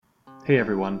Hey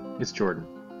everyone, it's Jordan.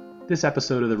 This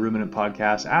episode of the Ruminant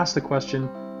Podcast asks the question,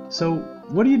 so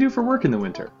what do you do for work in the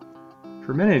winter?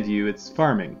 For many of you, it's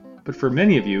farming, but for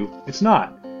many of you, it's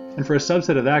not. And for a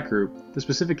subset of that group, the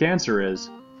specific answer is,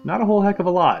 not a whole heck of a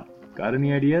lot. Got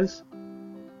any ideas?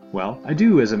 Well, I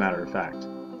do, as a matter of fact.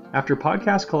 After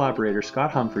podcast collaborator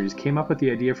Scott Humphries came up with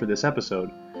the idea for this episode,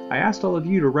 I asked all of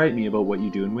you to write me about what you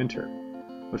do in winter.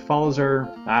 What follows are,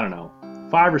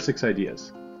 5 or 6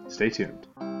 ideas. Stay tuned.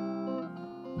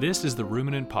 This is the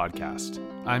Ruminant Podcast.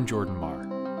 I'm Jordan Marr.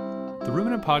 The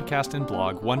Ruminant Podcast and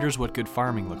blog wonders what good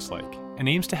farming looks like and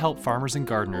aims to help farmers and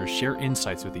gardeners share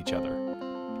insights with each other.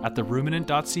 At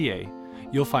theruminant.ca,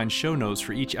 you'll find show notes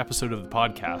for each episode of the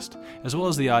podcast, as well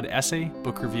as the odd essay,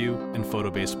 book review, and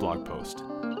photo-based blog post.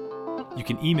 You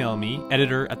can email me,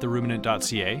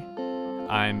 editor@theruminant.ca.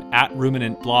 I'm at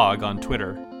ruminantblog on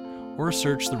Twitter, or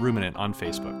search The Ruminant on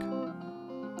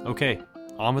Facebook. Okay,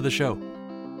 on with the show.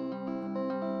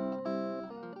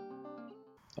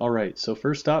 All right, so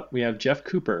first up, we have Jeff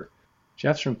Cooper.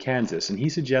 Jeff's from Kansas, and he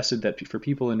suggested that for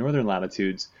people in northern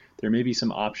latitudes, there may be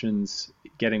some options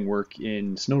getting work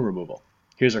in snow removal.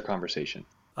 Here's our conversation.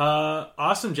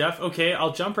 Awesome, Jeff. Okay,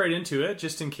 I'll jump right into it,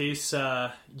 just in case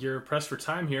you're pressed for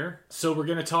time here. So we're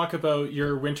going to talk about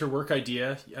your winter work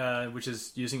idea, which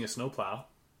is using a snowplow,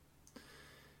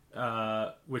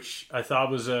 which I thought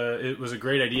was a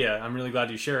great idea. I'm really glad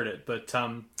you shared it. But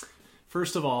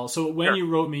first of all, so when you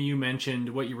wrote me, you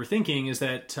mentioned what you were thinking is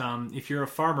that if you're a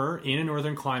farmer in a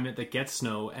northern climate that gets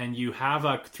snow and you have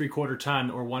a 3/4 ton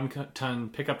or 1 ton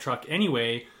pickup truck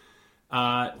anyway,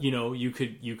 you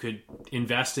could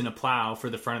invest in a plow for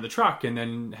the front of the truck and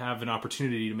then have an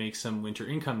opportunity to make some winter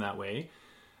income that way.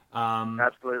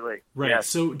 Absolutely. Right. Yes.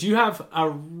 So do you have a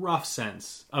rough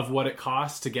sense of what it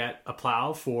costs to get a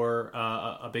plow for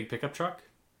a big pickup truck?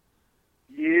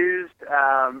 Used.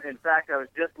 In fact, I was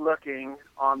just looking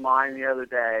online the other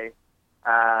day.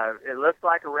 It looks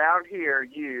like around here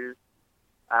used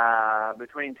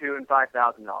between $2,000 and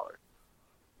 $5,000.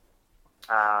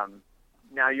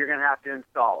 Now you're going to have to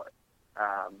install it.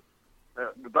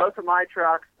 Both of my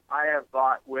trucks I have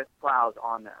bought with plows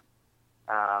on them,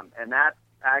 and that's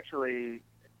actually,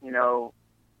 a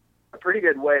pretty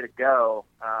good way to go.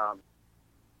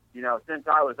 Since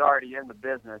I was already in the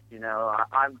business,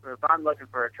 if I'm looking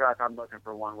for a truck, I'm looking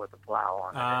for one with a plow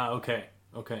on it.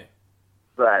 Okay.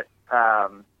 But,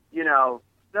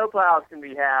 snow plows can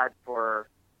be had for,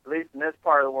 at least in this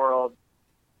part of the world,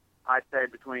 I'd say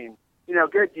between,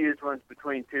 good used ones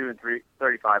between $2,000 and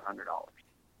 $3,500.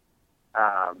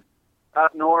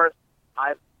 Up north,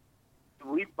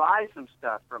 we buy some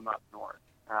stuff from up north.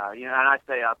 And I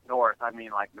say up north, I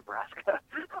mean like Nebraska.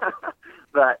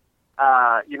 But,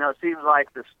 it seems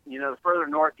like the further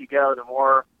north you go, the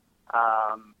more,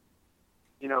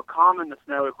 common the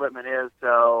snow equipment is.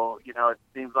 So, it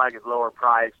seems like it's lower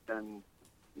priced and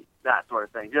that sort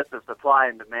of thing. Just a supply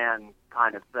and demand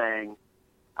kind of thing.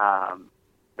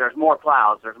 There's more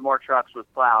plows. There's more trucks with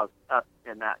plows up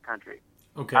in that country.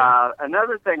 Okay.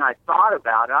 Another thing I thought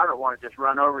about, I don't want to just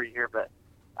run over you here, but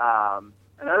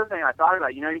another thing I thought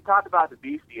about, you talk about the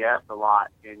BCS a lot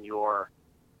in your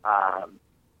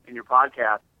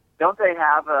podcast. Don't they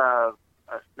have a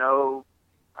snow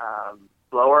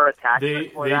blower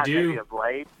attachment for that? Do. Maybe a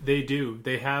blade? They do.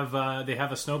 They have a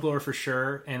snowblower for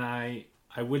sure, and I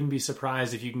wouldn't be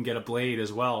surprised if you can get a blade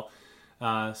as well.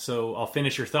 So I'll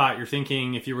finish your thought. You're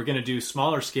thinking if you were going to do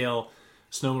smaller scale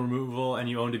snow removal and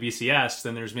you owned a BCS,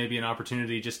 then there's maybe an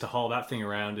opportunity just to haul that thing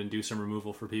around and do some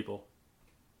removal for people.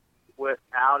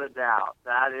 Without a doubt.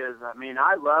 That is,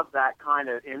 I love that kind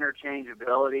of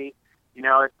interchangeability.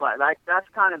 It's like that's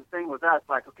kind of the thing with us.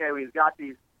 Like, okay, we've got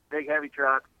these big, heavy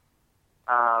trucks.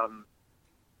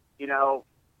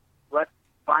 Let's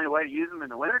find a way to use them in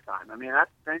the wintertime.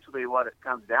 That's essentially what it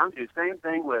comes down to. Same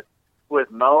thing with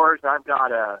mowers. I've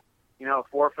got a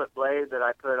 4-foot blade that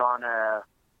I put on a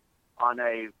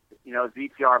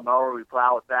ZTR mower. We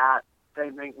plow with that.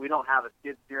 Same thing. We don't have a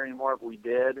skid steer anymore, but we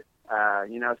did.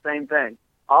 Same thing.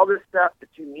 All this stuff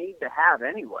that you need to have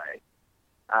anyway.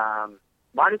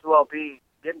 Might as well be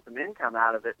getting some income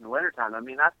out of it in the wintertime.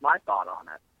 That's my thought on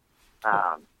it.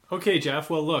 Okay, Jeff.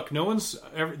 Well, look,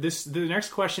 the next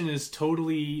question is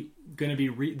totally going to be,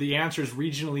 the answer is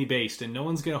regionally based, and no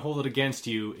one's going to hold it against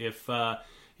you if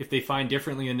they find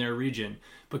differently in their region.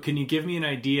 But can you give me an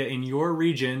idea in your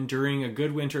region during a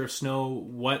good winter of snow,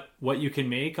 what you can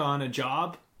make on a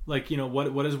job? Like,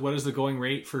 what is the going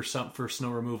rate for snow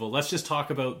removal? Let's just talk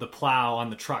about the plow on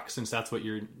the truck, since that's what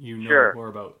you know Sure. more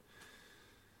about.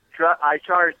 I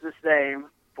charge the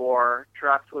same for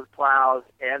trucks with plows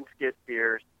and skid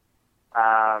steers.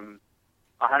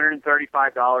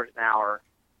 $135 an hour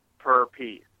per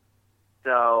piece.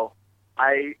 So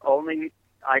I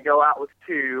go out with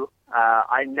two.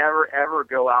 I never ever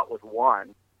go out with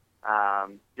one,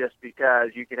 just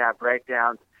because you can have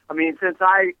breakdowns. I mean, since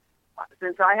I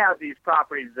have these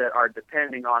properties that are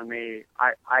depending on me,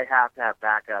 I have to have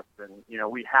backups, and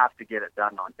we have to get it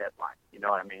done on deadline. You know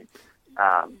what I mean?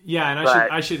 Yeah, and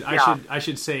I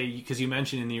should say, because you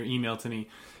mentioned in your email to me,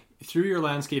 through your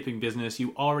landscaping business,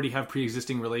 you already have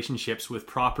pre-existing relationships with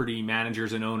property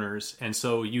managers and owners, and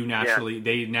so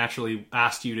they naturally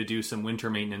asked you to do some winter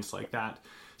maintenance like that.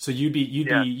 So you'd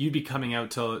be coming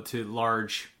out to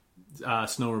large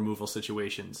snow removal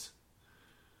situations.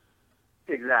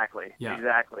 Exactly. Yeah.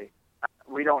 Exactly.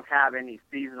 We don't have any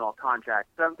seasonal contracts.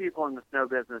 Some people in the snow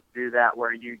business do that,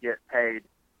 where you get paid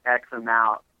X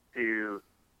amount to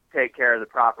take care of the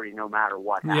property no matter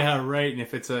what happens. Yeah, right. And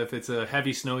if it's a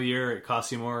heavy snow year, it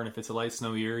costs you more, and if it's a light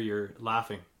snow year, you're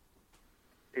laughing.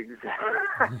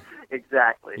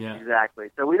 Exactly. Yeah. Exactly.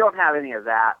 So we don't have any of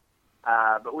that,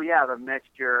 but we have a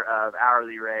mixture of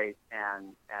hourly rate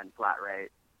and flat rate.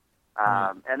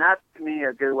 And that's, to me,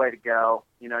 a good way to go.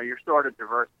 You're sort of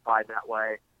diversified that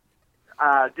way.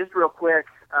 Just real quick,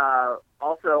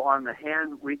 also on the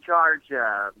hand, we charge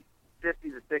 $50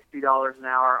 to $60 an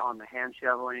hour on the hand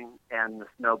shoveling and the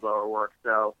snowblower work.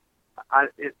 So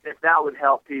if that would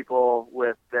help people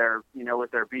with their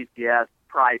BCS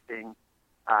pricing,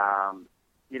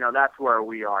 that's where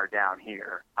we are down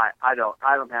here. I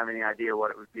don't have any idea what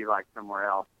it would be like somewhere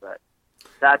else, but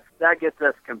that gets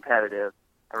us competitive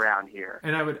around here.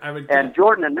 And I would. And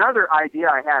Jordan, another idea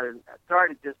I had, and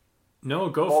sorry to just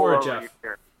go for it, Jeff.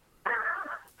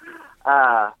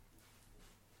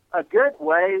 A good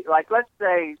way, like let's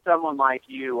say someone like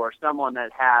you or someone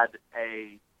that had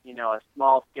a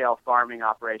small scale farming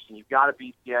operation. You've got a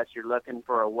BCS. You're looking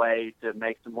for a way to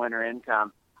make some winter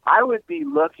income. I would be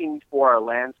looking for a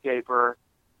landscaper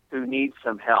who needs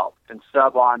some help and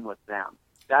sub on with them.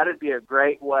 That would be a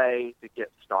great way to get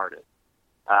started.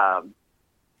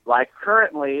 Like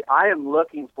currently, I am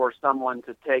looking for someone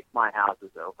to take my houses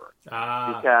over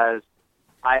because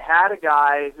I had a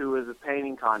guy who was a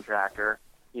painting contractor.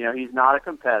 He's not a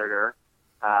competitor.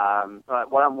 But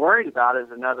what I'm worried about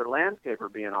is another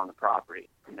landscaper being on the property.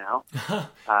 Yeah,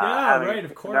 right.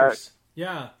 Of course.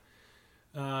 Yeah.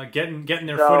 Getting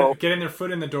their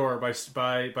foot in the door by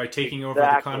taking over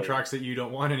the contracts that you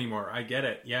don't want anymore. I get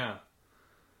it. Yeah.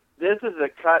 This is a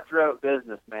cutthroat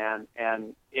business, man,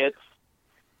 and it's.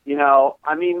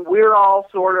 We're all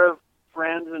sort of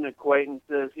friends and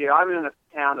acquaintances. I'm in a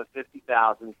town of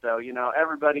 50,000, so,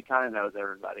 everybody kind of knows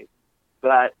everybody.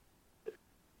 But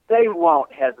they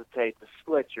won't hesitate to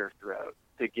slit your throat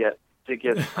to get the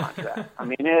contract.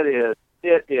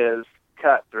 It is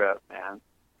cutthroat, man.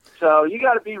 So you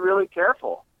got to be really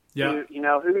careful. Yeah. Who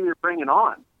you're bringing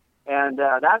on. And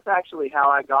that's actually how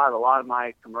I got a lot of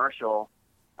my commercial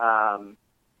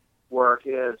work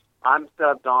is I'm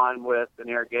subbed on with an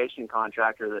irrigation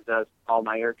contractor that does all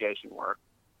my irrigation work.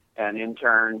 And in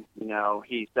turn,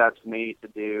 he subs me to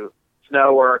do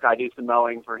snow work. I do some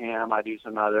mowing for him. I do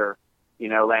some other,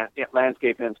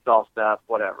 landscape install stuff,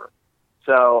 whatever.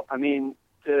 So,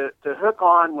 to hook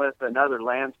on with another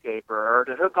landscaper or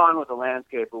to hook on with a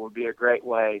landscaper would be a great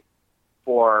way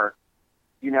for,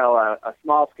 a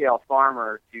small-scale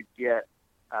farmer to get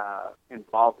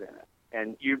involved in it.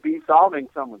 And you'd be solving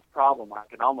someone's problem, I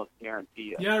can almost guarantee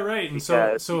you. Yeah, right. And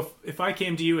so if I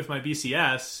came to you with my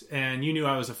BCS and you knew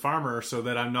I was a farmer so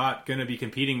that I'm not going to be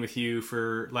competing with you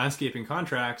for landscaping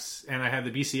contracts, and I had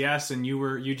the BCS and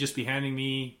you'd just be handing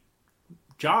me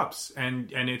jobs and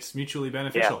it's mutually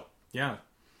beneficial. Yeah.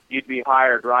 You'd be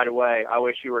hired right away. I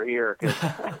wish you were here.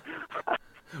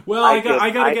 Well, I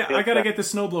gotta get the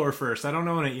snowblower first. I don't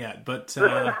own it yet, but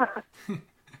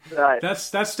right.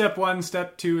 That's step one.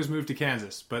 Step two is move to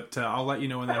Kansas, but I'll let you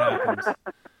know when that happens.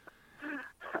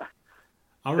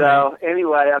 All right. So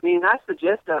anyway, that's the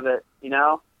gist of it.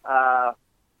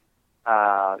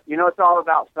 It's all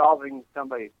about solving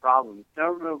somebody's problem.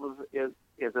 Snow removal is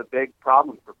a big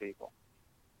problem for people.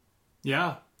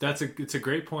 Yeah, it's a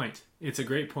great point. It's a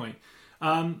great point.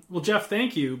 Well, Jeff,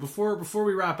 thank you. Before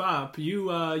we wrap up, you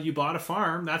bought a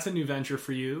farm. That's a new venture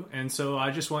for you, and so I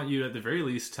just want you to, at the very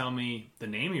least, tell me the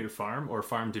name of your farm or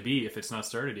farm to be if it's not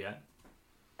started yet.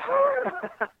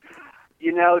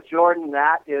 Jordan,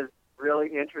 that is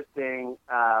really interesting.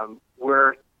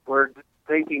 We're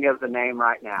thinking of the name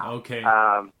right now. Okay.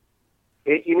 I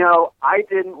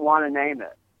didn't want to name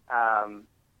it.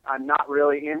 I'm not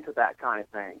really into that kind of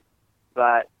thing,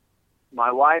 but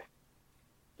my wife,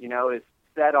 is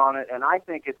set on it, and I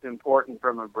think it's important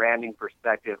from a branding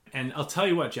perspective. And I'll tell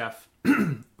you what, Jeff,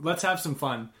 let's have some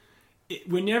fun.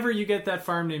 Whenever you get that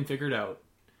farm name figured out,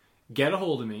 get a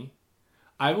hold of me.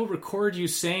 I will record you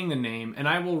saying the name, and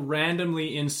I will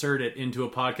randomly insert it into a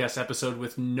podcast episode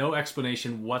with no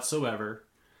explanation whatsoever.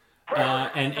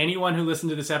 And anyone who listened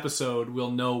to this episode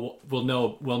will know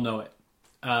it.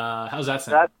 How's that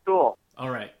sound? That's cool. All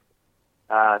right.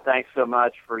 Thanks so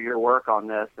much for your work on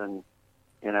this, and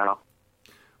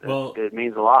well, it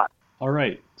means a lot. All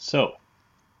right. So,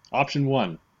 option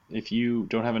 1, if you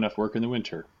don't have enough work in the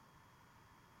winter,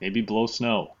 maybe blow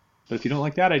snow. But if you don't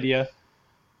like that idea,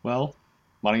 well,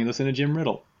 why don't you listen to Jim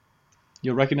Riddle?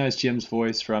 You'll recognize Jim's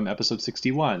voice from episode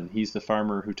 61. He's the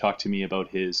farmer who talked to me about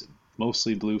his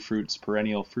mostly blue fruits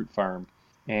perennial fruit farm.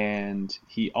 And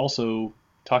he also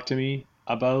talked to me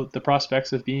about the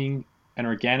prospects of being an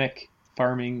organic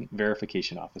farming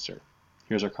verification officer.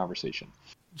 Here's our conversation.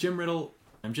 Jim Riddle,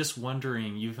 I'm just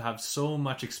wondering, you have so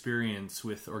much experience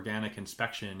with organic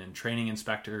inspection and training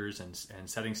inspectors and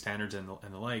setting standards and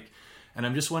the like. And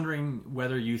I'm just wondering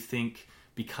whether you think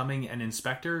becoming an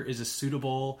inspector is a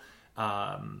suitable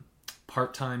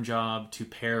part-time job to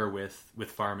pair with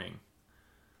farming.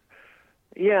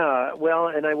 Yeah, well,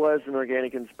 and I was an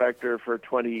organic inspector for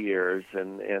 20 years,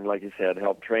 and like you said,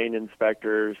 helped train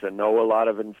inspectors and know a lot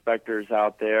of inspectors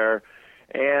out there.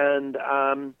 And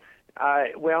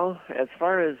as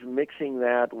far as mixing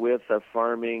that with a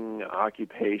farming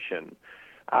occupation,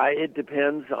 it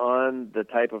depends on the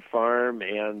type of farm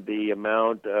and the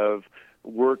amount of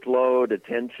workload,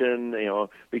 attention,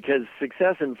 because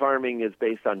success in farming is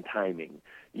based on timing.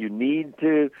 You need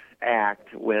to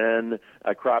act when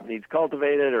a crop needs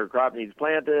cultivated or a crop needs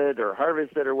planted or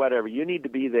harvested or whatever. You need to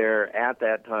be there at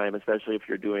that time, especially if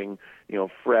you're doing,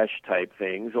 fresh type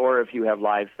things, or if you have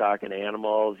livestock and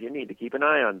animals, you need to keep an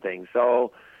eye on things.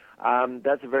 So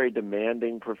that's a very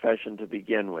demanding profession to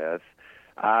begin with.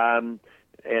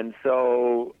 And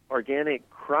so organic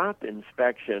crop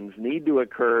inspections need to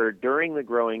occur during the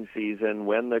growing season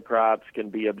when the crops can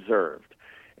be observed.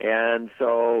 And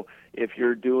so if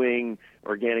you're doing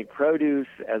organic produce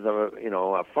as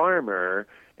a farmer,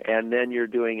 and then you're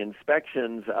doing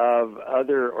inspections of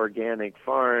other organic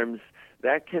farms,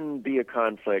 that can be a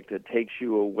conflict. It takes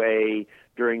you away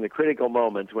during the critical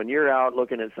moments when you're out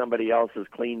looking at somebody else's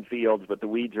clean fields, but the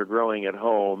weeds are growing at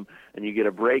home, and you get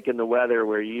a break in the weather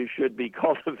where you should be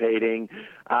cultivating.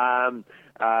 That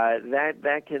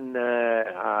can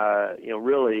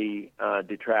really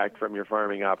detract from your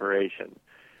farming operation.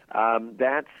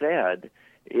 That said,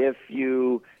 if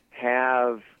you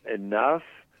have enough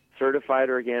certified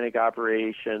organic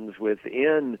operations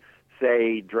within,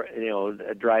 say,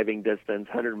 driving distance,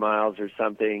 100 miles or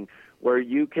something, where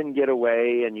you can get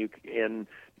away and you can,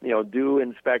 do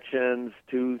inspections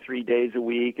 2-3 days a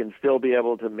week and still be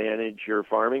able to manage your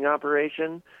farming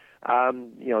operation,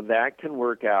 that can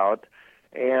work out.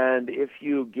 And if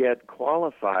you get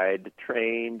qualified,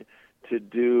 trained to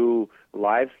do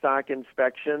livestock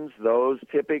inspections, those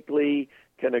typically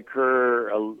can occur,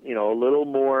 a little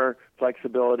more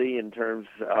flexibility in terms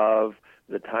of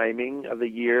the timing of the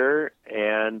year.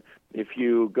 And if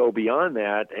you go beyond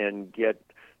that and get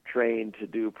trained to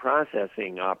do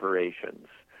processing operations,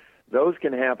 those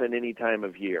can happen any time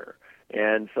of year.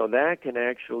 And so that can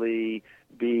actually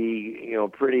be,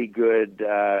 pretty good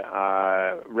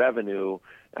revenue,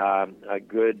 a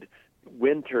good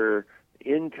winter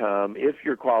income if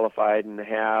you're qualified and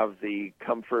have the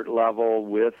comfort level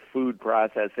with food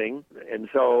processing. And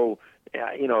so,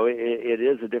 it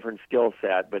is a different skill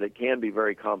set, but it can be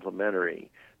very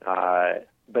complementary.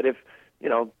 But if,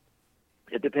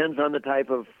 it depends on the type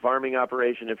of farming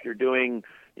operation. If you're doing,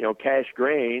 cash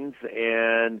grains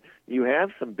and you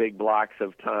have some big blocks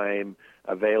of time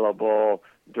available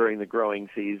during the growing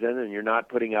season and you're not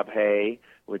putting up hay,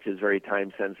 which is very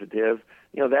time sensitive,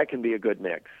 that can be a good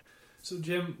mix. So,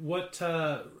 Jim, what,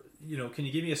 can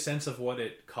you give me a sense of what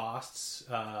it costs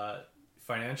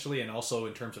financially and also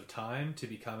in terms of time to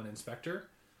become an inspector?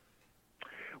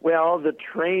 Well, the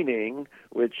training,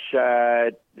 which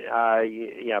a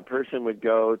person would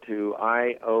go to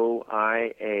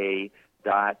ioia.net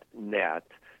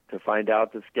to find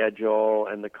out the schedule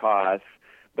and the costs.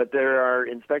 But there are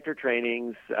inspector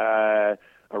trainings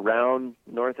around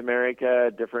North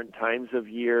America, different times of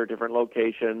year, different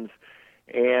locations,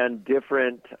 and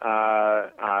different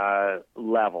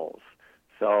levels.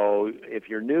 So if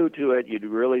you're new to it, you'd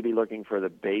really be looking for the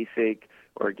basic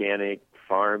organic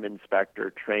farm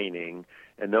inspector training.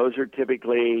 And those are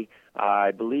typically,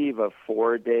 I believe, a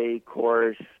 4-day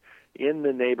course in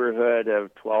the neighborhood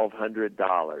of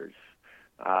 $1,200.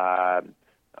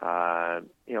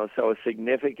 So a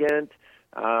significant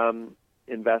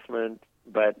investment,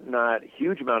 but not a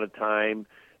huge amount of time.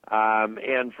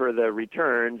 And for the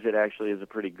returns, it actually is a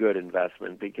pretty good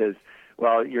investment because,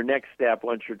 well, your next step,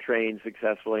 once you're trained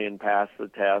successfully and pass the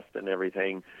test and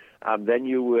everything, then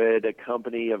you would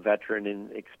accompany a veteran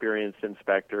and experienced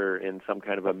inspector in some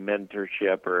kind of a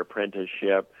mentorship or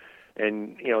apprenticeship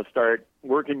and, start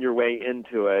working your way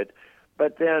into it.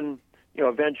 But then,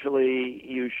 eventually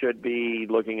you should be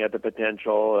looking at the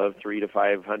potential of $300 to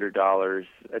 $500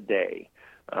 a day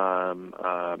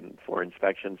for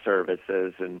inspection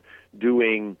services and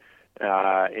doing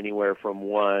anywhere from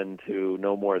 1 to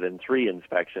no more than 3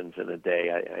 inspections in a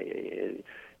day.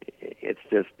 It's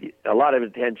just a lot of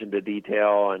attention to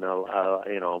detail, and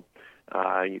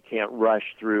you can't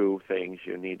rush through things.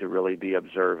 You need to really be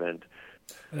observant.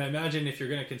 And I imagine if you're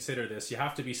going to consider this, you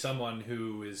have to be someone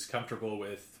who is comfortable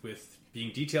with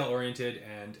being detail-oriented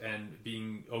and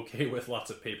being okay with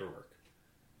lots of paperwork.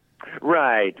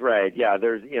 Right. Yeah,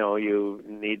 you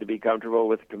need to be comfortable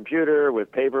with the computer,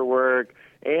 with paperwork,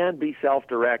 and be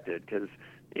self-directed because,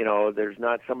 there's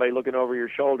not somebody looking over your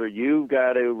shoulder. You've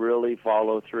got to really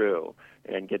follow through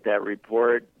and get that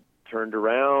report turned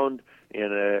around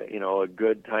in a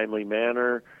good, timely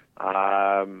manner.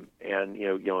 And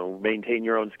maintain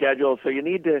your own schedule. So you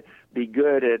need to be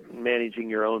good at managing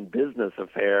your own business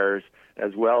affairs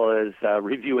as well as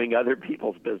reviewing other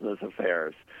people's business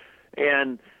affairs.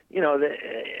 And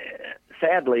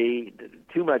sadly,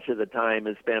 too much of the time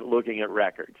is spent looking at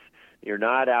records. You're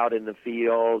not out in the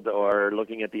field or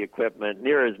looking at the equipment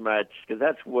near as much because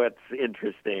that's what's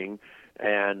interesting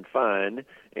and fun,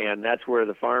 and that's where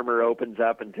the farmer opens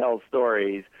up and tells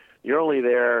stories. You're only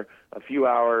there a few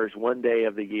hours one day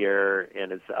of the year,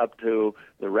 and it's up to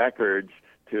the records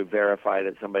to verify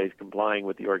that somebody's complying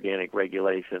with the organic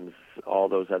regulations all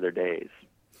those other days.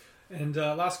 And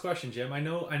last question, Jim. I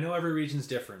know every region's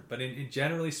different, but in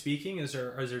generally speaking, is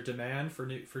there demand for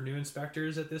new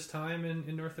inspectors at this time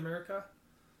in North America?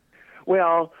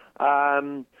 Well,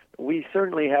 we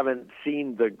certainly haven't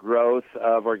seen the growth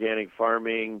of organic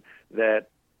farming that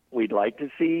we'd like to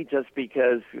see, just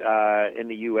because in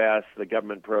the U.S. the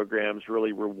government programs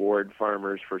really reward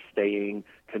farmers for staying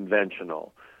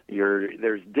conventional.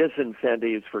 There's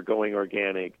disincentives for going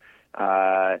organic,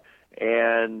 but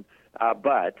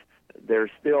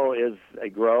there still is a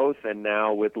growth, and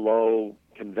now with low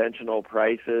conventional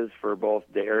prices for both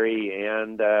dairy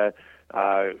and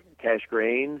cash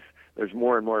grains, there's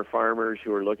more and more farmers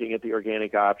who are looking at the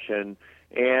organic option.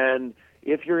 And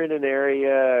if you're in an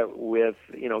area with,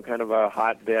 kind of a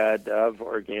hotbed of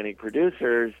organic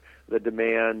producers, the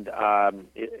demand, and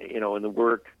the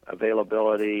work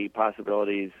availability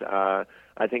possibilities, I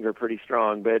think are pretty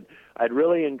strong. But I'd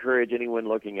really encourage anyone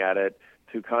looking at it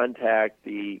to contact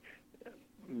the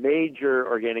major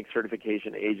organic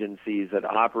certification agencies that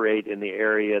operate in the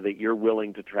area that you're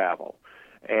willing to travel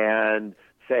and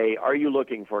say, are you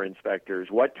looking for inspectors?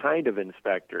 What kind of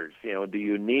inspectors? Do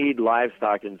you need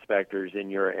livestock inspectors in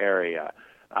your area?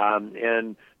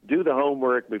 And do the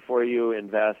homework before you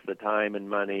invest the time and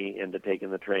money into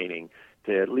taking the training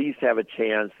to at least have a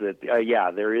chance that,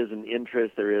 there is an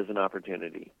interest, there is an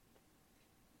opportunity.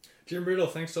 Jim Riddle,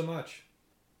 thanks so much.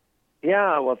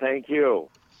 Yeah, well, thank you.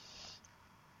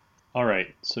 All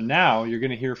right, so now you're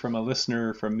going to hear from a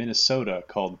listener from Minnesota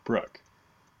called Brooke.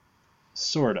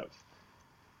 Sort of.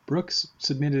 Brooks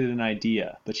submitted an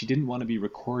idea, but she didn't want to be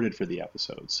recorded for the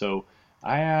episode, so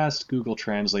I asked Google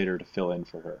Translator to fill in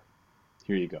for her.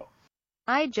 Here you go.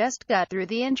 I just got through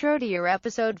the intro to your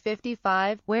episode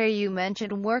 55, where you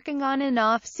mentioned working on an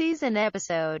off-season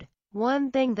episode.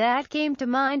 One thing that came to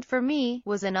mind for me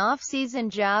was an off-season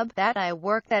job that I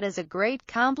work that is a great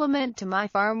complement to my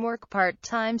farm work,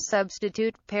 part-time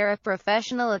substitute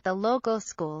paraprofessional at the local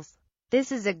schools.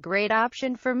 This is a great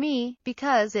option for me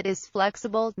because it is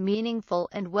flexible, meaningful,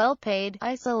 and well-paid.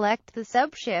 I select the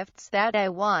sub-shifts that I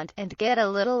want and get a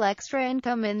little extra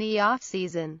income in the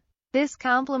off-season. This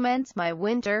complements my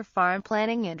winter farm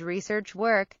planning and research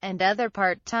work and other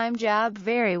part-time job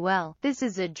very well. This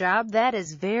is a job that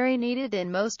is very needed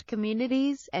in most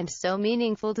communities and so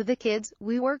meaningful to the kids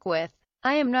we work with.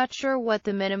 I am not sure what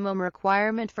the minimum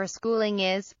requirement for schooling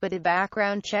is, but a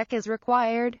background check is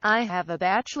required. I have a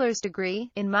bachelor's degree.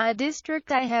 In my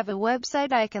district I have a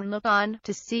website I can look on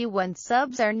to see when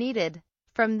subs are needed.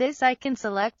 From this I can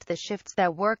select the shifts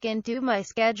that work into my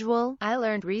schedule. I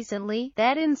learned recently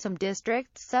that in some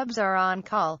districts subs are on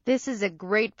call. This is a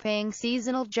great paying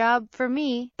seasonal job for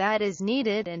me that is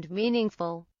needed and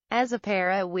meaningful. As a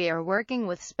para, we are working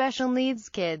with special needs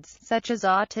kids, such as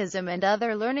autism and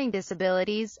other learning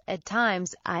disabilities. At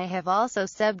times, I have also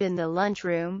subbed in the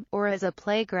lunchroom, or as a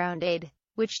playground aide.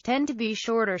 which tend to be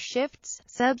shorter shifts.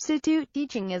 Substitute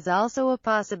teaching is also a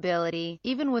possibility.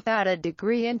 Even without a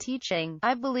degree in teaching,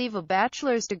 I believe a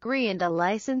bachelor's degree and a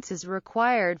license is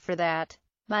required for that.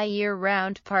 My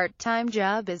year-round part-time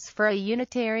job is for a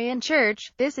Unitarian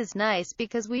church. This is nice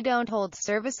because we don't hold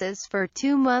services for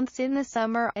 2 months in the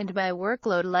summer, and my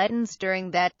workload lightens during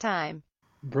that time.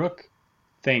 Brooke,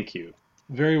 thank you.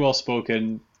 Very well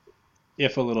spoken,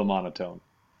 if a little monotone.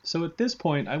 So at this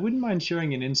point, I wouldn't mind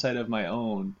sharing an insight of my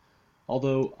own,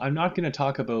 although I'm not going to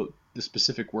talk about the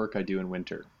specific work I do in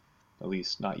winter, at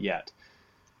least not yet.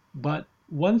 But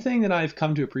one thing that I've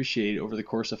come to appreciate over the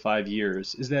course of 5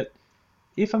 years is that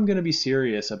if I'm going to be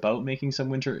serious about making some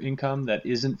winter income that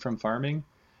isn't from farming,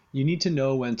 you need to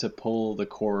know when to pull the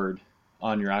cord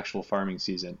on your actual farming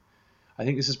season. I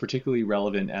think this is particularly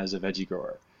relevant as a veggie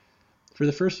grower. For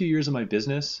the first few years of my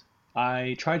business,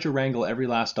 I tried to wrangle every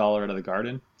last dollar out of the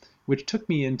garden, which took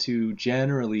me into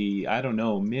generally,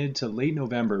 mid to late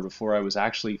November before I was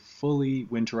actually fully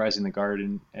winterizing the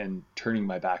garden and turning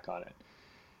my back on it.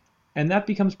 And that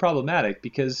becomes problematic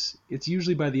because it's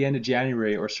usually by the end of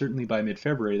January or certainly by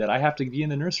mid-February that I have to be in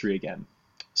the nursery again.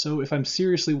 So if I'm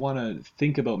seriously want to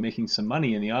think about making some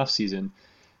money in the off season,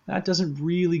 that doesn't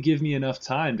really give me enough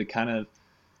time to kind of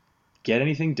get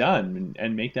anything done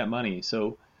and make that money.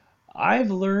 So I've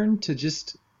learned to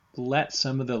just let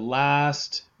some of the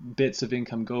last bits of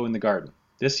income go in the garden.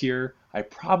 This year, I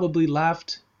probably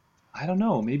left,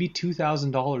 maybe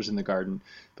 $2,000 in the garden,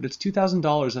 but it's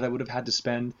 $2,000 that I would have had to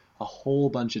spend a whole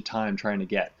bunch of time trying to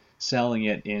get, selling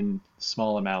it in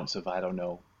small amounts of, $1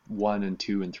 and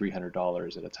 $2 and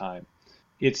 $300 at a time.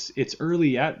 It's early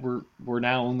yet. We're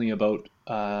now only about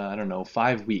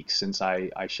 5 weeks since I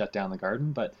shut down the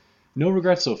garden, but no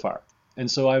regrets so far. And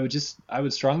so I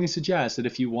would strongly suggest that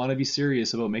if you want to be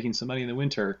serious about making some money in the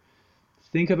winter,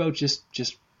 think about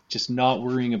just not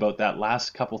worrying about that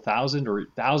last couple thousand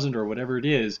or whatever it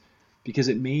is, because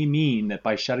it may mean that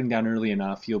by shutting down early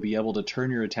enough, you'll be able to turn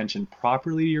your attention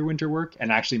properly to your winter work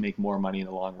and actually make more money in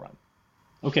the long run.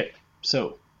 Okay,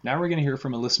 so now we're going to hear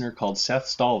from a listener called Seth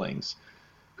Stallings,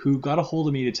 who got a hold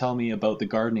of me to tell me about the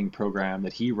gardening program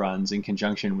that he runs in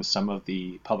conjunction with some of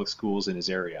the public schools in his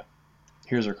area.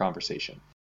 Here's our conversation.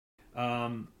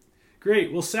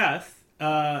 Great. Well, Seth,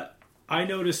 I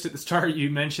noticed at the start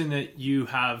you mentioned that you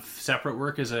have separate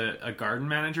work as a garden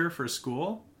manager for a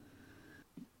school.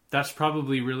 That's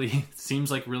probably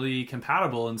seems like really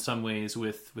compatible in some ways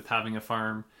with having a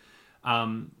farm.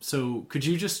 So could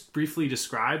you just briefly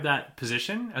describe that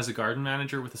position as a garden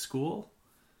manager with a school?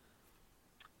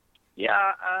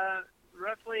 Yeah,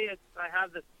 roughly I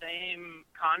have the same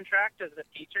contract as a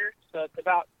teacher, so it's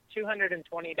about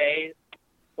 220 days,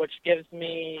 which gives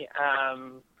me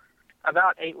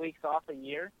about 8 weeks off a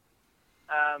year.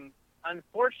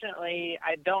 Unfortunately,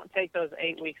 I don't take those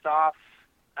 8 weeks off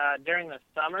during the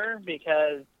summer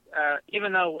because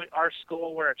even though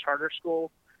we're a charter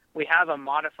school, we have a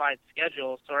modified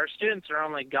schedule, so our students are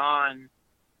only gone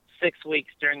 6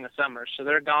 weeks during the summer. So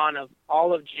they're gone of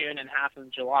all of June and half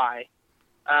of July.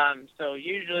 So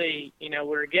usually,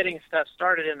 we're getting stuff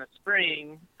started in the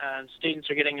spring. Students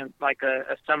are getting a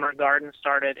summer garden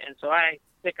started, and so I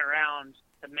stick around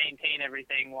to maintain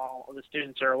everything while the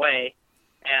students are away.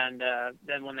 And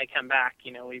then when they come back,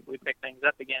 we pick things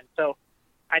up again. So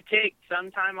I take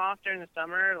some time off during the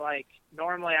summer. Like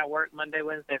normally I work Monday,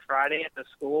 Wednesday, Friday at the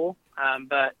school, and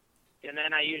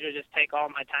then I usually just take all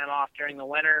my time off during the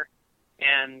winter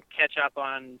and catch up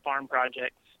on farm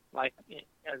projects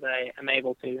as I am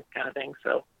able to, kind of thing.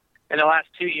 So in the last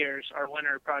 2 years, our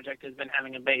winter project has been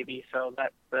having a baby, so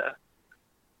that's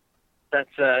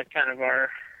kind of our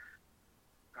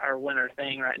winter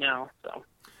thing right now. So.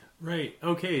 Right.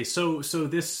 Okay. So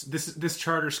this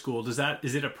charter school, is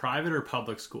it a private or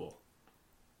public school?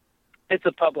 It's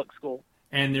a public school.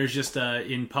 And there's just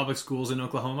in public schools in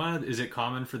Oklahoma, is it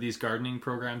common for these gardening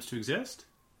programs to exist?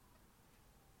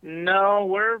 No,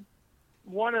 we're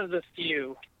one of the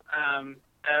few.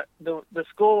 The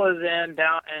school is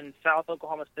down in South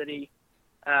Oklahoma City.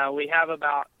 We have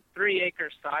about 3 acre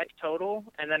site total,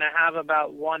 and then I have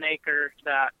about 1 acre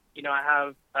that I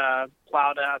have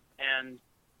plowed up, and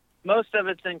most of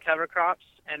it's in cover crops.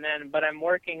 But I'm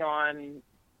working on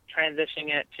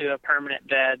transitioning it to a permanent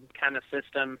bed kind of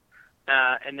system,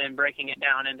 and then breaking it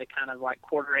down into kind of like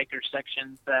 1/4 acre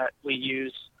sections that we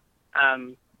use.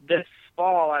 This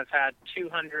fall, I've had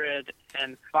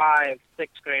 205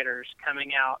 sixth graders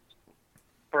coming out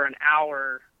for an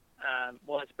hour.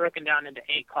 It's broken down into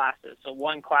 8 classes. So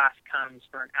one class comes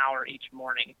for an hour each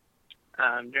morning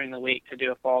during the week to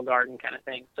do a fall garden kind of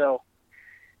thing. So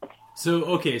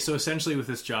So essentially with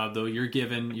this job though,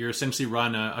 you're essentially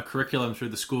run a curriculum through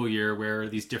the school year where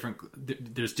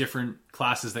there's different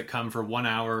classes that come for 1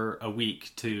 hour a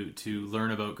week to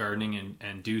learn about gardening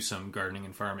and do some gardening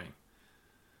and farming.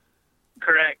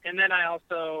 Correct. And then I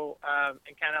also, I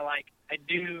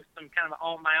do some kind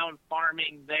of my own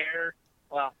farming there.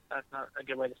 Well, that's not a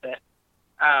good way to say it.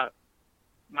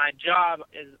 My job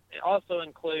it also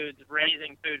includes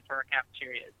raising food for our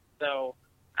cafeterias. So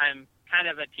I'm kind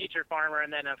of a teacher farmer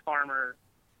and then a farmer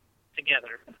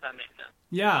together, if that makes sense.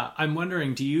 Yeah, I'm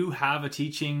wondering, do you have a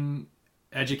teaching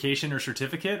education or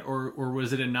certificate, or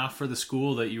was it enough for the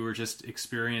school that you were just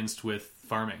experienced with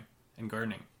farming and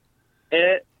gardening?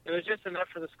 It was just enough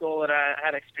for the school that I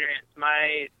had experience.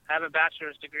 I have a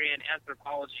bachelor's degree in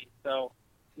anthropology, so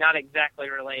not exactly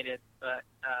related, but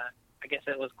I guess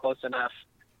it was close enough.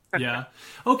 Yeah.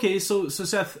 Okay. So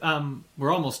Seth,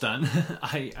 we're almost done.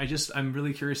 I'm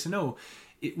really curious to know,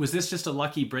 was this just a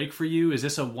lucky break for you? Is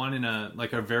this a one in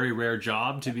a very rare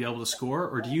job to be able to score?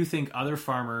 Or do you think other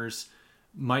farmers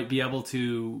might be able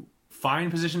to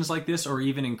find positions like this or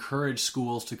even encourage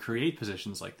schools to create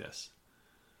positions like this?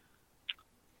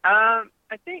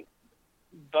 I think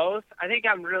both. I think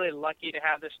I'm really lucky to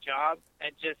have this job.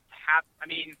 It just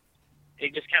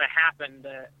it just kind of happened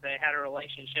that they had a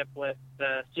relationship with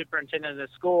the superintendent of the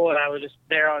school, and I was just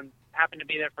happened to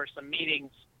be there for some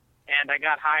meetings, and I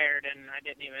got hired, and I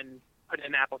didn't even put in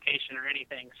an application or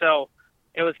anything. So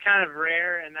it was kind of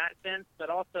rare in that sense, but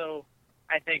also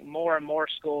I think more and more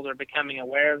schools are becoming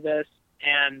aware of this,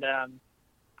 and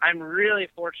I'm really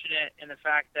fortunate in the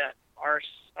fact that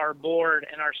our board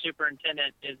and our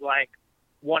superintendent is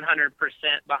 100%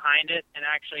 behind it and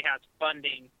actually has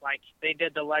funding. They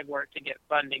did the legwork to get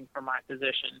funding for my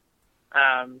position.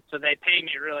 So they pay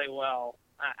me really well,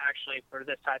 actually, for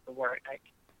this type of work.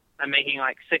 I'm making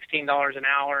 $16 an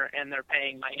hour, and they're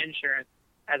paying my insurance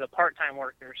as a part-time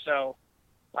worker. So,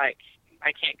 I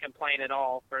can't complain at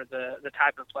all for the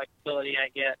type of flexibility I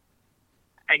get.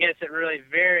 I guess it really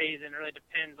varies and really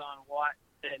depends on what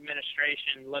the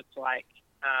administration looks like.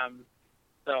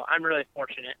 So I'm really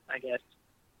fortunate, I guess,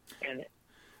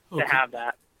 to have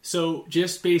that. So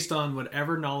just based on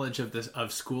whatever knowledge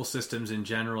of school systems in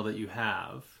general that you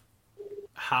have,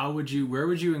 where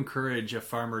would you encourage a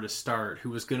farmer to start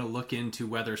who was going to look into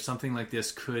whether something like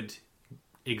this could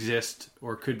exist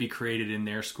or could be created in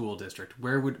their school district?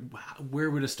 Where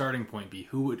would a starting point be?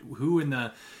 Who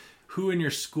in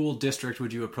your school district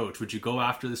would you approach? Would you go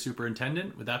after the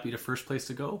superintendent? Would that be the first place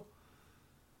to go?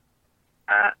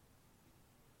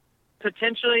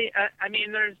 Potentially. I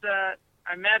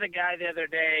met a guy the other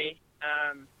day.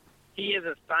 He is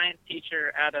a science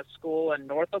teacher at a school in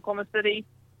North Oklahoma City,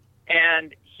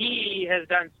 and he has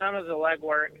done some of the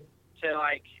legwork to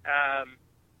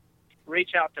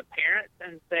reach out to parents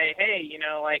and say, hey,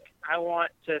 I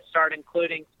want to start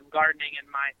including some gardening in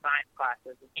my science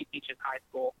classes. And he teaches high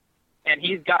school, and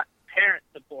he's got parent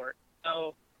support.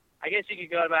 So I guess you could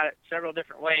go about it several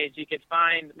different ways. You could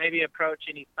maybe approach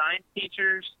any science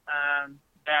teachers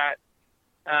that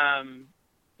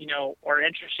are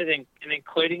interested in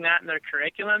including that in their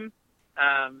curriculum.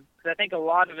 Because I think a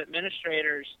lot of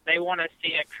administrators, they want to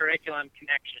see a curriculum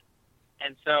connection.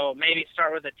 And so maybe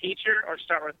start with a teacher or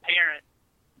start with parents.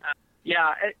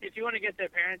 If you want to get the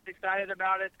parents excited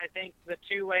about it, I think the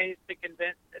two ways to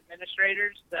convince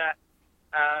administrators that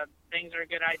things are a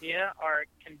good idea are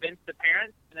convince the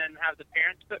parents and then have the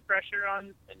parents put pressure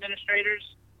on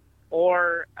administrators,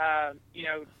 or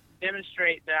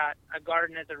demonstrate that a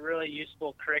garden is a really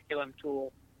useful curriculum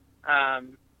tool.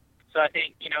 So I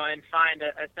think and find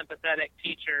a sympathetic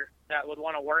teacher that would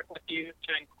want to work with you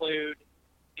to include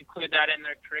that in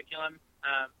their curriculum,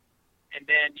 and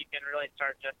then you can really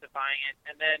start justifying it.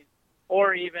 And then,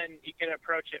 or even you can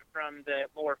approach it from the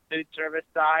more food service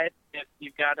side. If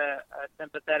you've got a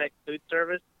sympathetic food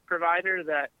service provider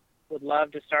that would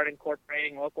love to start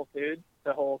incorporating local foods,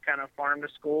 the whole kind of farm to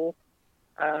school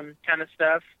kind of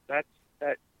stuff, that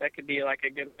could be a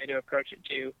good way to approach it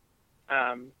too.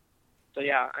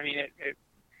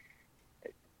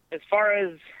 As far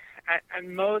as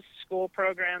most school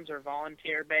programs are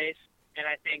volunteer based, and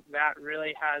I think that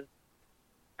really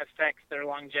affects their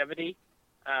longevity.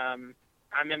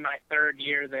 I'm in my third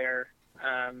year there,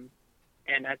 and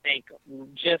I think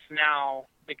just now,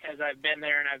 because I've been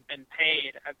there and I've been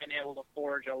paid, I've been able to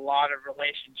forge a lot of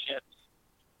relationships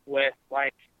with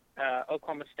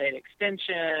Oklahoma State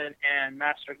Extension and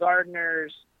Master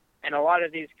Gardeners, and a lot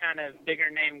of these kind of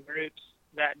bigger name groups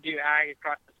that do ag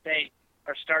across the state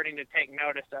are starting to take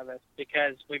notice of us,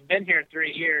 because we've been here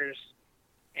 3 years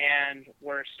and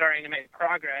we're starting to make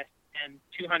progress, and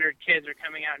 200 kids are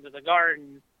coming out into the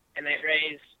garden, and they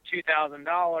raised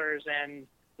 $2,000, and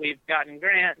we've gotten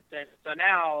grants, and so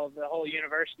now the whole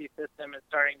university system is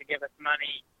starting to give us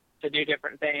money to do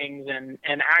different things and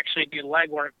actually do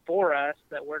legwork for us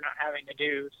that we're not having to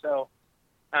do. So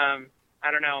I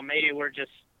don't know, maybe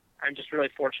I'm just really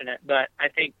fortunate, but I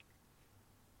think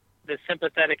the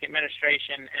sympathetic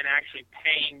administration and actually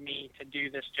paying me to do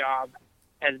this job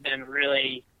has been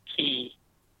really key.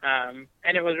 And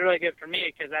it was really good for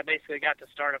me because I basically got to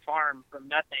start a farm from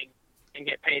nothing and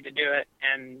get paid to do it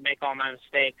and make all my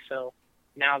mistakes. So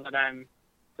now that I'm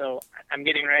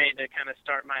getting ready to kind of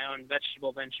start my own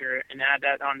vegetable venture and add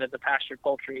that onto the pasture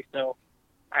poultry. So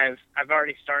I've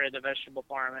already started a vegetable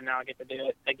farm, and now I get to do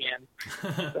it again.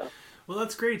 So. Well,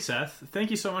 that's great, Seth. Thank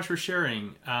you so much for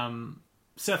sharing.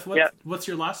 Seth, what's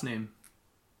your last name?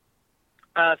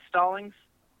 Stallings.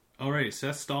 All right,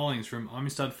 Seth Stallings from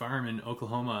Amistad Farm in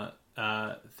Oklahoma.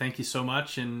 Thank you so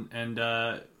much,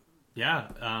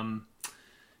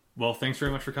 well, thanks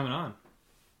very much for coming on.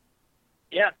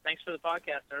 Yeah, thanks for the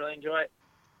podcast. I really enjoy it.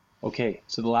 Okay,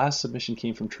 so the last submission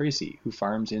came from Tracy, who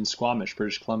farms in Squamish,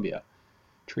 British Columbia.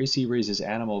 Tracy raises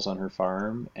animals on her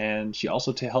farm, and she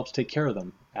also helps take care of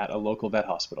them at a local vet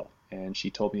hospital, and she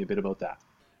told me a bit about that.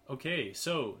 Okay,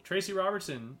 so Tracy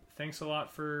Robertson, thanks a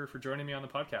lot for joining me on the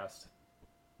podcast.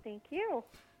 Thank you.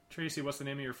 Tracy, what's the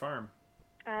name of your farm?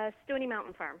 Stony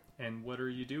Mountain Farm. And what are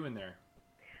you doing there?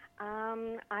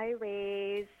 I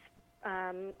raise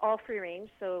all free range,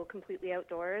 so completely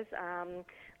outdoors.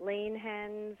 Laying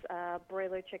hens,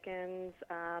 broiler chickens,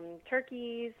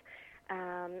 turkeys,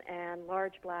 and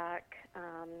large black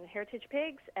heritage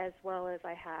pigs, as well as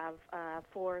I have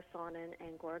 4 Saanen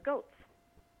Angora goats.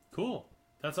 Cool.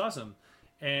 That's awesome.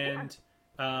 And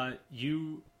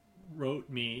you wrote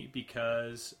me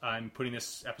because I'm putting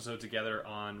this episode together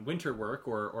on winter work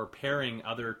or pairing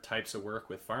other types of work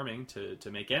with farming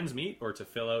to make ends meet or to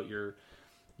fill out your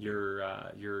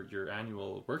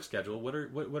annual work schedule. What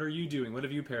are you doing? What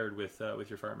have you paired with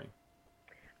your farming?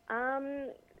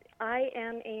 I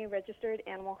am a registered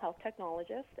animal health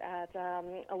technologist at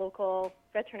a local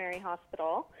veterinary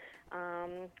hospital,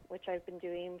 which I've been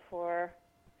doing for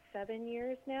 7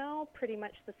 years now, pretty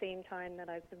much the same time that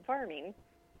I've been farming.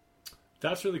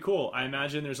 That's really cool. I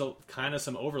imagine there's kind of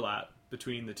some overlap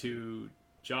between the two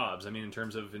jobs. I mean, in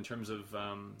terms of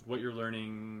what you're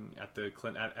learning at the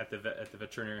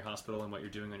veterinary hospital and what you're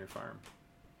doing on your farm.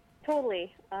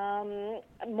 Totally.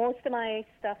 Most of my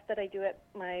stuff that I do at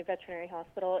my veterinary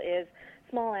hospital is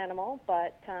small animal,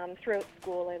 but throughout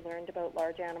school I learned about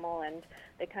large animal, and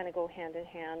they kind of go hand in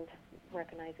hand,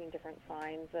 recognizing different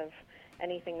signs of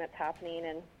anything that's happening.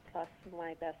 And plus,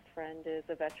 my best friend is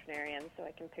a veterinarian, so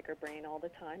I can pick her brain all the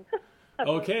time.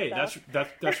 Okay,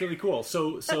 that's really cool.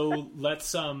 So let's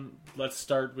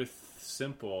start with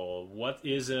simple. What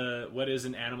is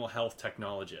an animal health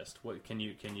technologist? What can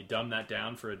you dumb that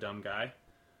down for a dumb guy?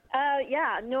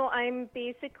 I'm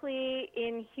basically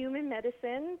in human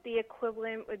medicine. The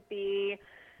equivalent would be,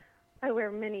 I wear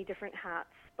many different hats,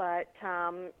 but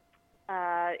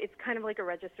it's kind of like a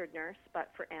registered nurse, but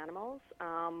for animals.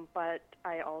 But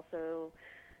I also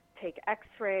take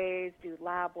x-rays, do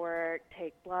lab work,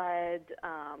 take blood.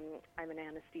 I'm an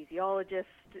anesthesiologist.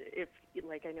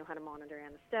 I know how to monitor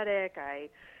anesthetic. I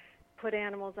put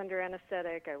animals under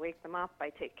anesthetic. I wake them up. I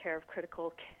take care of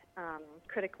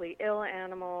critically ill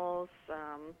animals.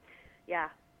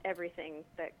 Everything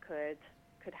that could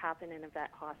happen in a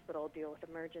vet hospital, deal with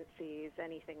emergencies,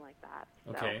 anything like that.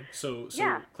 Okay, so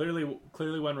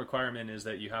clearly one requirement is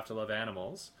that you have to love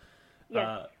animals.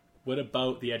 Yes. What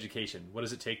about the education? What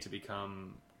does it take to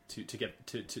become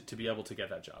to be able to get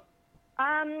that job?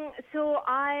 So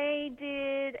I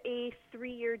did a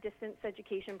 3-year distance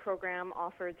education program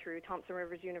offered through Thompson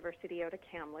Rivers University out of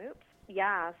Kamloops.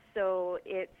 Yeah, so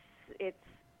it's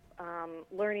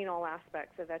learning all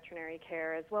aspects of veterinary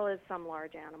care, as well as some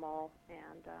large animal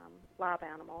and lab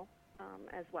animal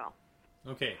as well.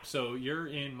 Okay, so you're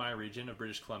in my region of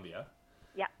British Columbia.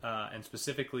 Yeah. And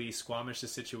specifically, Squamish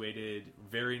is situated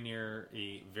very near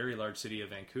a very large city of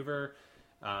Vancouver,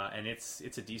 and it's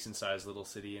a decent-sized little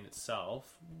city in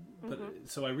itself. But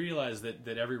so I realize that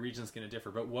every region is going to differ.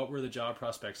 But what were the job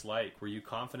prospects like? Were you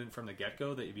confident from the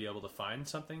get-go that you'd be able to find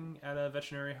something at a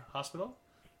veterinary hospital?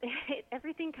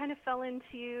 Everything kind of fell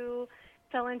into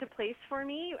place for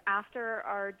me. After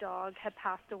our dog had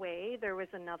passed away, there was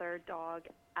another dog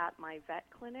at my vet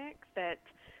clinic that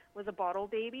was a bottle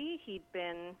baby. He'd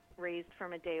been raised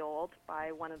from a day old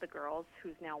by one of the girls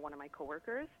who's now one of my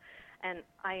coworkers, and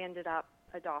I ended up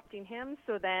adopting him.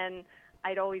 So then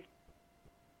I'd always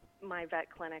my vet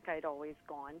clinic I'd always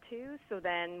gone to. So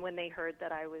then when they heard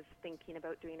that I was thinking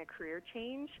about doing a career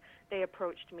change, they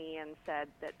approached me and said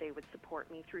that they would support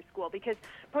me through school, because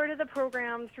part of the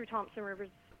program through Thompson Rivers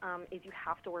is you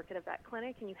have to work at a vet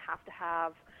clinic and you have to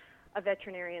have a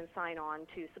veterinarian sign on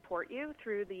to support you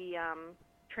through the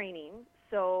training.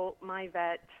 So my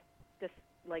vet,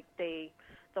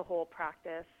 the whole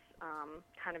practice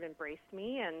kind of embraced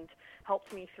me and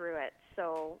helped me through it.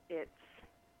 So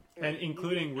and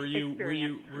including, were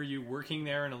you working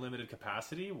there in a limited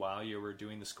capacity while you were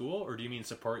doing the school, or do you mean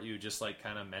support you, just like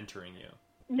kind of mentoring you?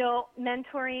 No,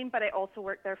 mentoring, but I also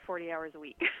worked there 40 hours a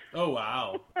week. Oh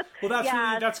wow! Well,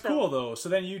 that's cool though. So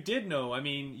then you did know. I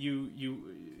mean, you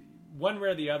one way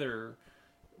or the other.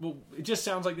 Well, it just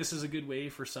sounds like this is a good way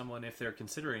for someone, if they're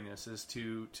considering this, is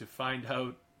to find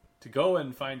out, to go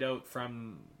and find out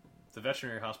from the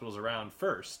veterinary hospitals around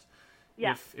first.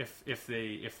 Yeah. If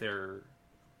they're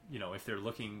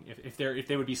looking, if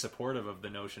they would be supportive of the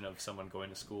notion of someone going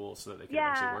to school so that they can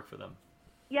eventually work for them.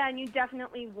 Yeah, and you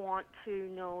definitely want to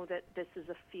know that this is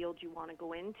a field you want to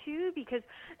go into, because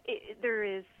there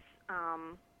is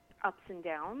ups and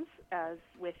downs, as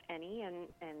with any, and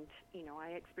I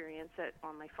experience it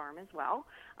on my farm as well,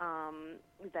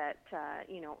 that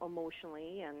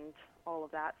emotionally and all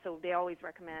of that. So they always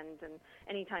recommend, and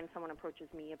anytime someone approaches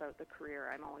me about the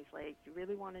career, I'm always like, you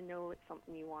really want to know it's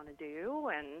something you want to do,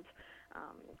 and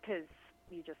because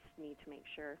you just need to make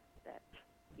sure that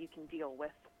you can deal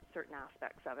with certain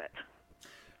aspects of it.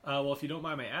 Well, if you don't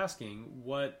mind my asking,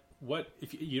 what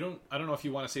if you don't, I don't know if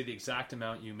you want to say the exact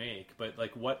amount you make, but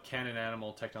like, what can an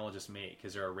animal technologist make?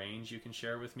 Is there a range you can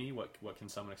share with me? What can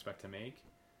someone expect to make?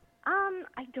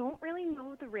 I don't really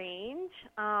know the range.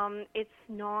 It's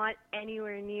not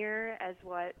anywhere near as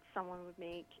what someone would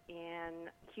make in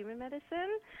human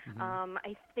medicine. Mm-hmm.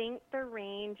 I think the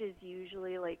range is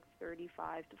usually like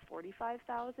 35 to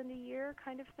 45,000 a year,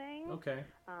 kind of thing. Okay.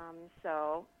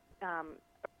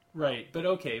 Right,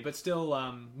 but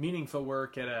still meaningful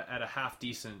work at a half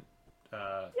decent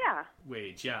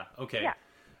wage. Yeah. Okay.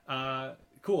 Yeah.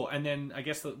 Cool. And then I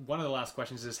guess one of the last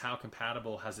questions is, how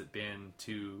compatible has it been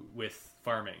with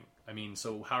farming? I mean,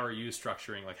 so how are you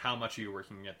structuring? Like, how much are you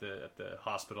working at the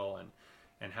hospital,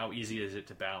 and how easy is it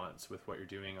to balance with what you're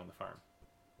doing on the farm?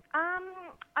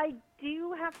 I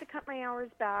do have to cut my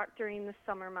hours back during the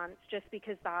summer months, just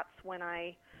because that's when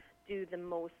I do the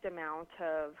most amount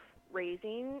of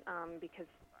raising, because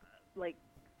like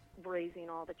raising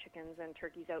all the chickens and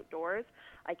turkeys outdoors,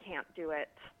 I can't do it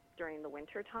during the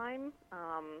winter time.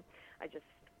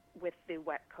 With the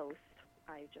wet coast,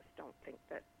 I just don't think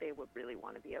that they would really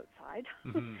want to be outside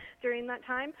during that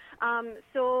time.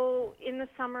 So in the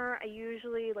summer, I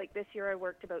usually, like this year, I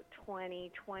worked about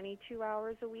 22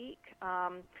 hours a week.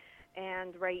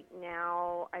 And right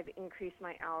now, I've increased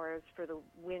my hours for the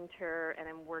winter, and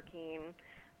I'm working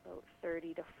about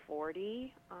 30 to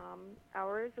 40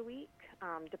 hours a week,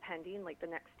 depending. Like the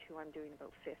next two, I'm doing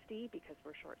about 50 because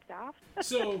we're short-staffed.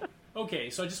 So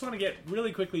I just want to get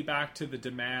really quickly back to the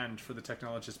demand for the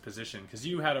technologist position, because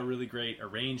you had a really great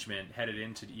arrangement headed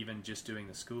into even just doing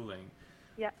the schooling.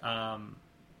 Yeah.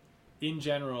 In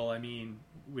general, I mean,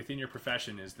 within your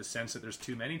profession, is the sense that there's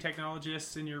too many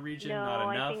technologists in your region, no,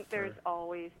 not enough? I think there's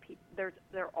always they're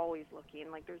always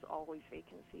looking. Like there's always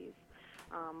vacancies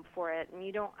for it, and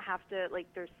you don't have to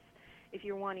if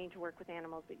you're wanting to work with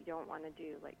animals but you don't want to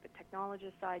do like the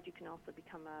technologist side, you can also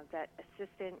become a vet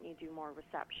assistant. You do more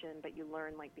reception, but you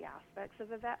learn like the aspects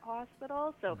of a vet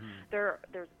hospital. So they're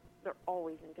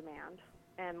always in demand,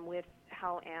 and with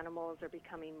how animals are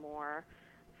becoming more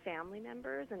family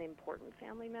members and important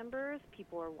family members,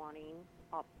 people are wanting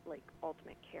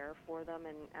ultimate care for them.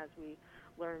 And as we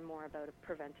learn more about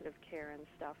preventative care and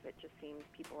stuff, it just seems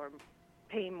people are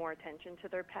paying more attention to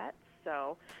their pets.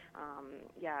 So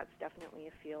it's definitely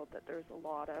a field that there's a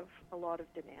lot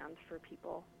of demand for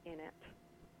people in it.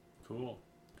 Cool.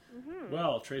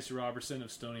 Well, Tracy Robertson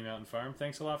of Stony Mountain Farm,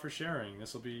 thanks a lot for sharing.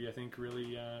 This will be, I think,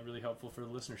 really really helpful for the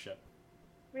listenership.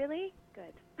 Really?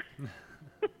 Good.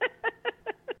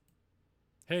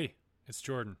 Hey, it's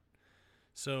Jordan.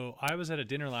 So I was at a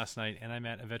dinner last night, and I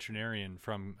met a veterinarian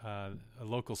from a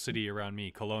local city around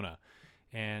me, Kelowna.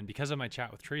 And because of my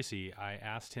chat with Tracy, I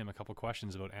asked him a couple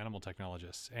questions about animal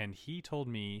technologists. And he told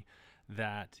me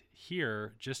that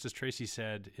here, just as Tracy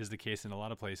said is the case in a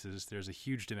lot of places, there's a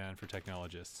huge demand for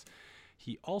technologists.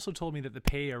 He also told me that the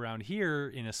pay around here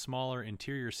in a smaller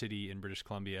interior city in British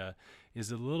Columbia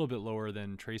is a little bit lower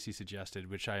than Tracy suggested,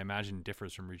 which I imagine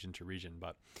differs from region to region.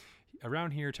 But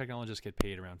around here, technologists get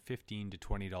paid around $15 to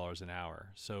 $20 an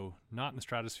hour. So not in the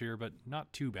stratosphere, but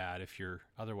not too bad if you're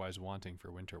otherwise wanting for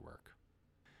winter work.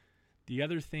 The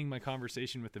other thing my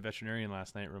conversation with the veterinarian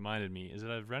last night reminded me is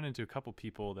that I've run into a couple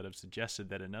people that have suggested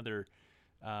that another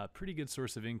pretty good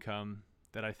source of income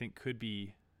that I think could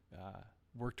be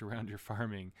worked around your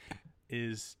farming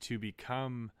is to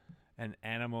become an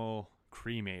animal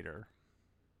cremator.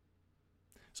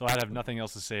 So I'd have nothing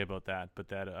else to say about that, but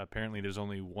that apparently there's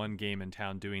only one game in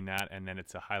town doing that, and then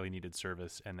it's a highly needed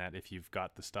service, and that if you've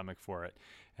got the stomach for it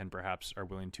and perhaps are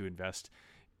willing to invest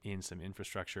in some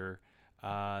infrastructure,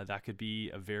 that could be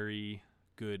a very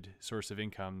good source of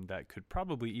income that could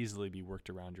probably easily be worked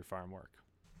around your farm work.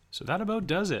 So that about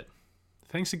does it.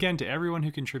 Thanks again to everyone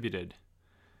who contributed.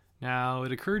 Now,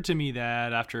 it occurred to me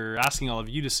that after asking all of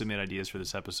you to submit ideas for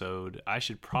this episode, I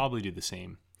should probably do the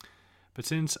same. But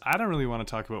since I don't really want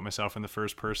to talk about myself in the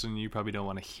first person, you probably don't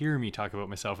want to hear me talk about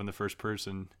myself in the first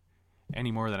person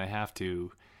any more than I have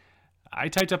to, I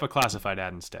typed up a classified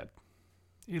ad instead.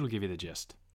 It'll give you the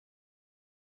gist.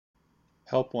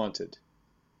 Help wanted.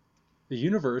 The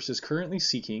universe is currently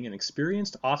seeking an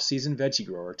experienced off-season veggie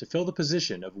grower to fill the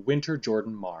position of Winter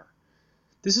Jordan Marr.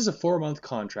 This is a 4-month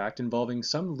contract involving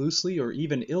some loosely or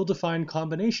even ill-defined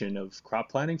combination of crop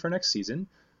planning for next season,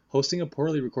 hosting a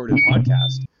poorly recorded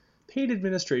podcast, paid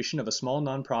administration of a small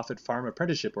nonprofit farm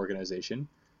apprenticeship organization,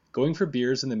 going for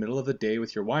beers in the middle of the day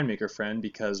with your winemaker friend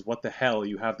because what the hell,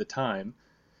 you have the time,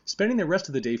 spending the rest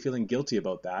of the day feeling guilty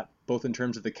about that, both in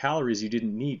terms of the calories you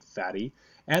didn't need, fatty,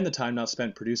 and the time not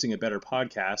spent producing a better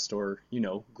podcast or,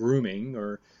 grooming,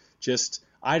 or just,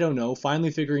 I don't know,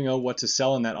 finally figuring out what to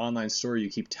sell in that online store you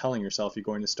keep telling yourself you're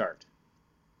going to start.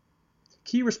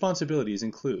 Key responsibilities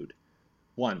include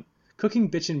 1.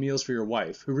 Cooking bitchin' meals for your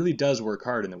wife, who really does work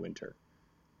hard in the winter.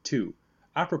 2.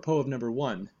 Apropos of number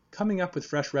 1, coming up with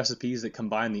fresh recipes that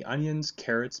combine the onions,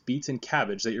 carrots, beets, and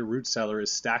cabbage that your root cellar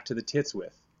is stacked to the tits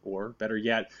with. Or, better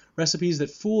yet, recipes that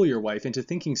fool your wife into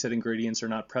thinking said ingredients are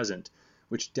not present,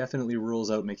 which definitely rules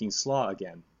out making slaw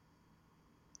again.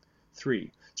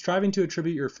 3. Striving to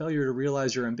attribute your failure to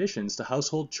realize your ambitions to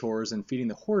household chores and feeding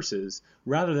the horses,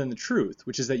 rather than the truth,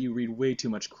 which is that you read way too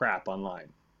much crap online.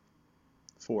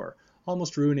 4.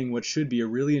 Almost ruining what should be a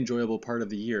really enjoyable part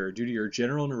of the year due to your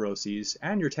general neuroses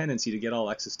and your tendency to get all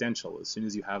existential as soon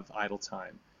as you have idle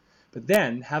time. But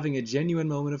then having a genuine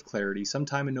moment of clarity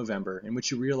sometime in November in which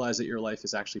you realize that your life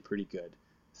is actually pretty good,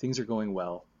 things are going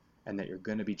well, and that you're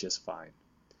going to be just fine.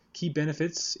 Key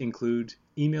benefits include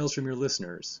emails from your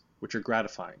listeners, which are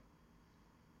gratifying.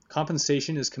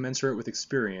 Compensation is commensurate with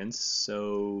experience,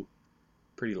 so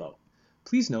pretty low.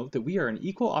 Please note that we are an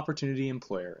equal opportunity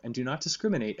employer and do not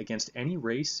discriminate against any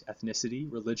race, ethnicity,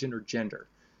 religion, or gender.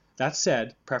 That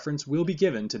said, preference will be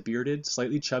given to bearded,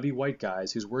 slightly chubby white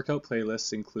guys whose workout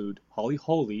playlists include Holly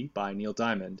Holy by Neil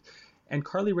Diamond and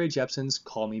Carly Rae Jepsen's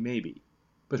Call Me Maybe,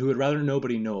 but who would rather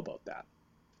nobody know about that.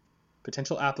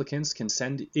 Potential applicants can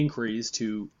send inquiries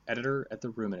to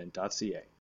editor@theruminant.ca.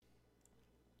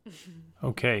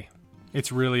 Okay,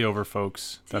 it's really over,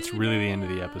 folks. That's really the end of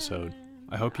the episode.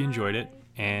 I hope you enjoyed it,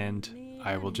 and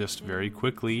I will just very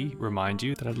quickly remind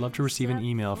you that I'd love to receive an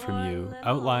email from you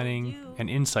outlining an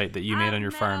insight that you made on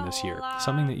your farm this year,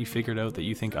 something that you figured out that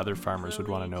you think other farmers would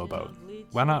want to know about.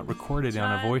 Why not record it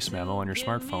on a voice memo on your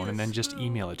smartphone and then just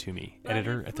email it to me,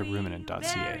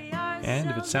 editor@theruminant.ca. And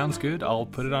if it sounds good, I'll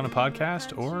put it on a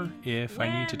podcast, or if I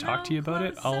need to talk to you about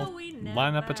it, I'll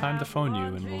line up a time to phone you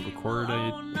and we'll record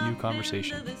a new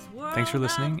conversation. Thanks for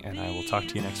listening, and I will talk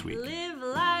to you next week. Live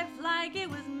life like it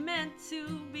was meant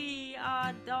to be.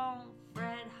 Ah, don't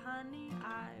fret, honey,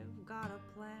 I've got a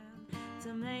plan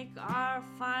to make our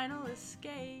final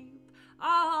escape.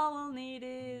 All we'll need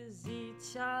is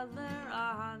each other,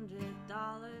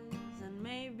 $100, and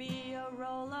maybe a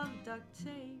roll of duct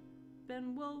tape.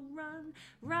 And we'll run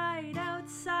right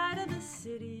outside of the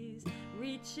city's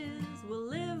reaches. We'll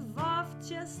live off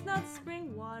chestnut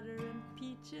spring water and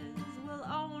peaches. We'll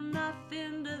owe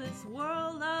nothing to this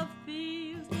world of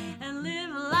thieves and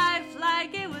live life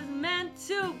like it was meant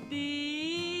to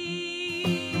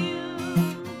be.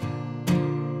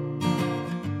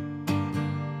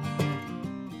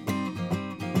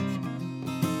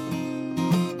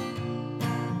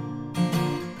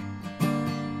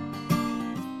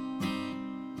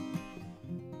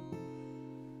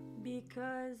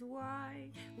 Because why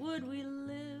would we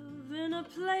live in a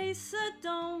place that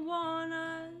don't want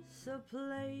us, a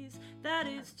place that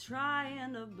is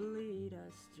trying to bleed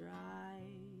us dry?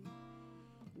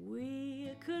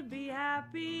 We could be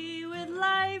happy with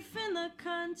life in the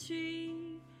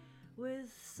country,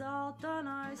 with salt on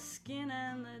our skin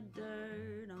and the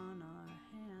dirt on our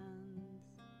hands.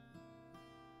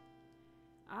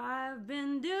 I've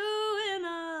been doing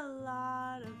a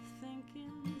lot of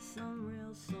thinking, some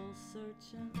real soul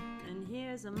searching, and here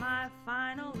here's my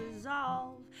final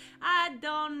resolve. I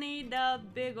don't need a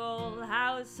big old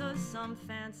house or some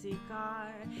fancy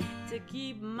car to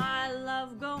keep my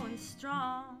love going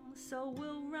strong. So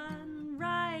we'll run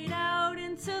right out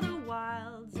into the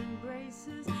wild's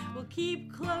embraces. We'll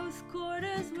keep close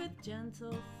quarters with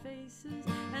gentle faces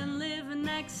and live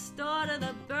next door to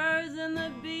the birds and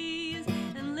the bees.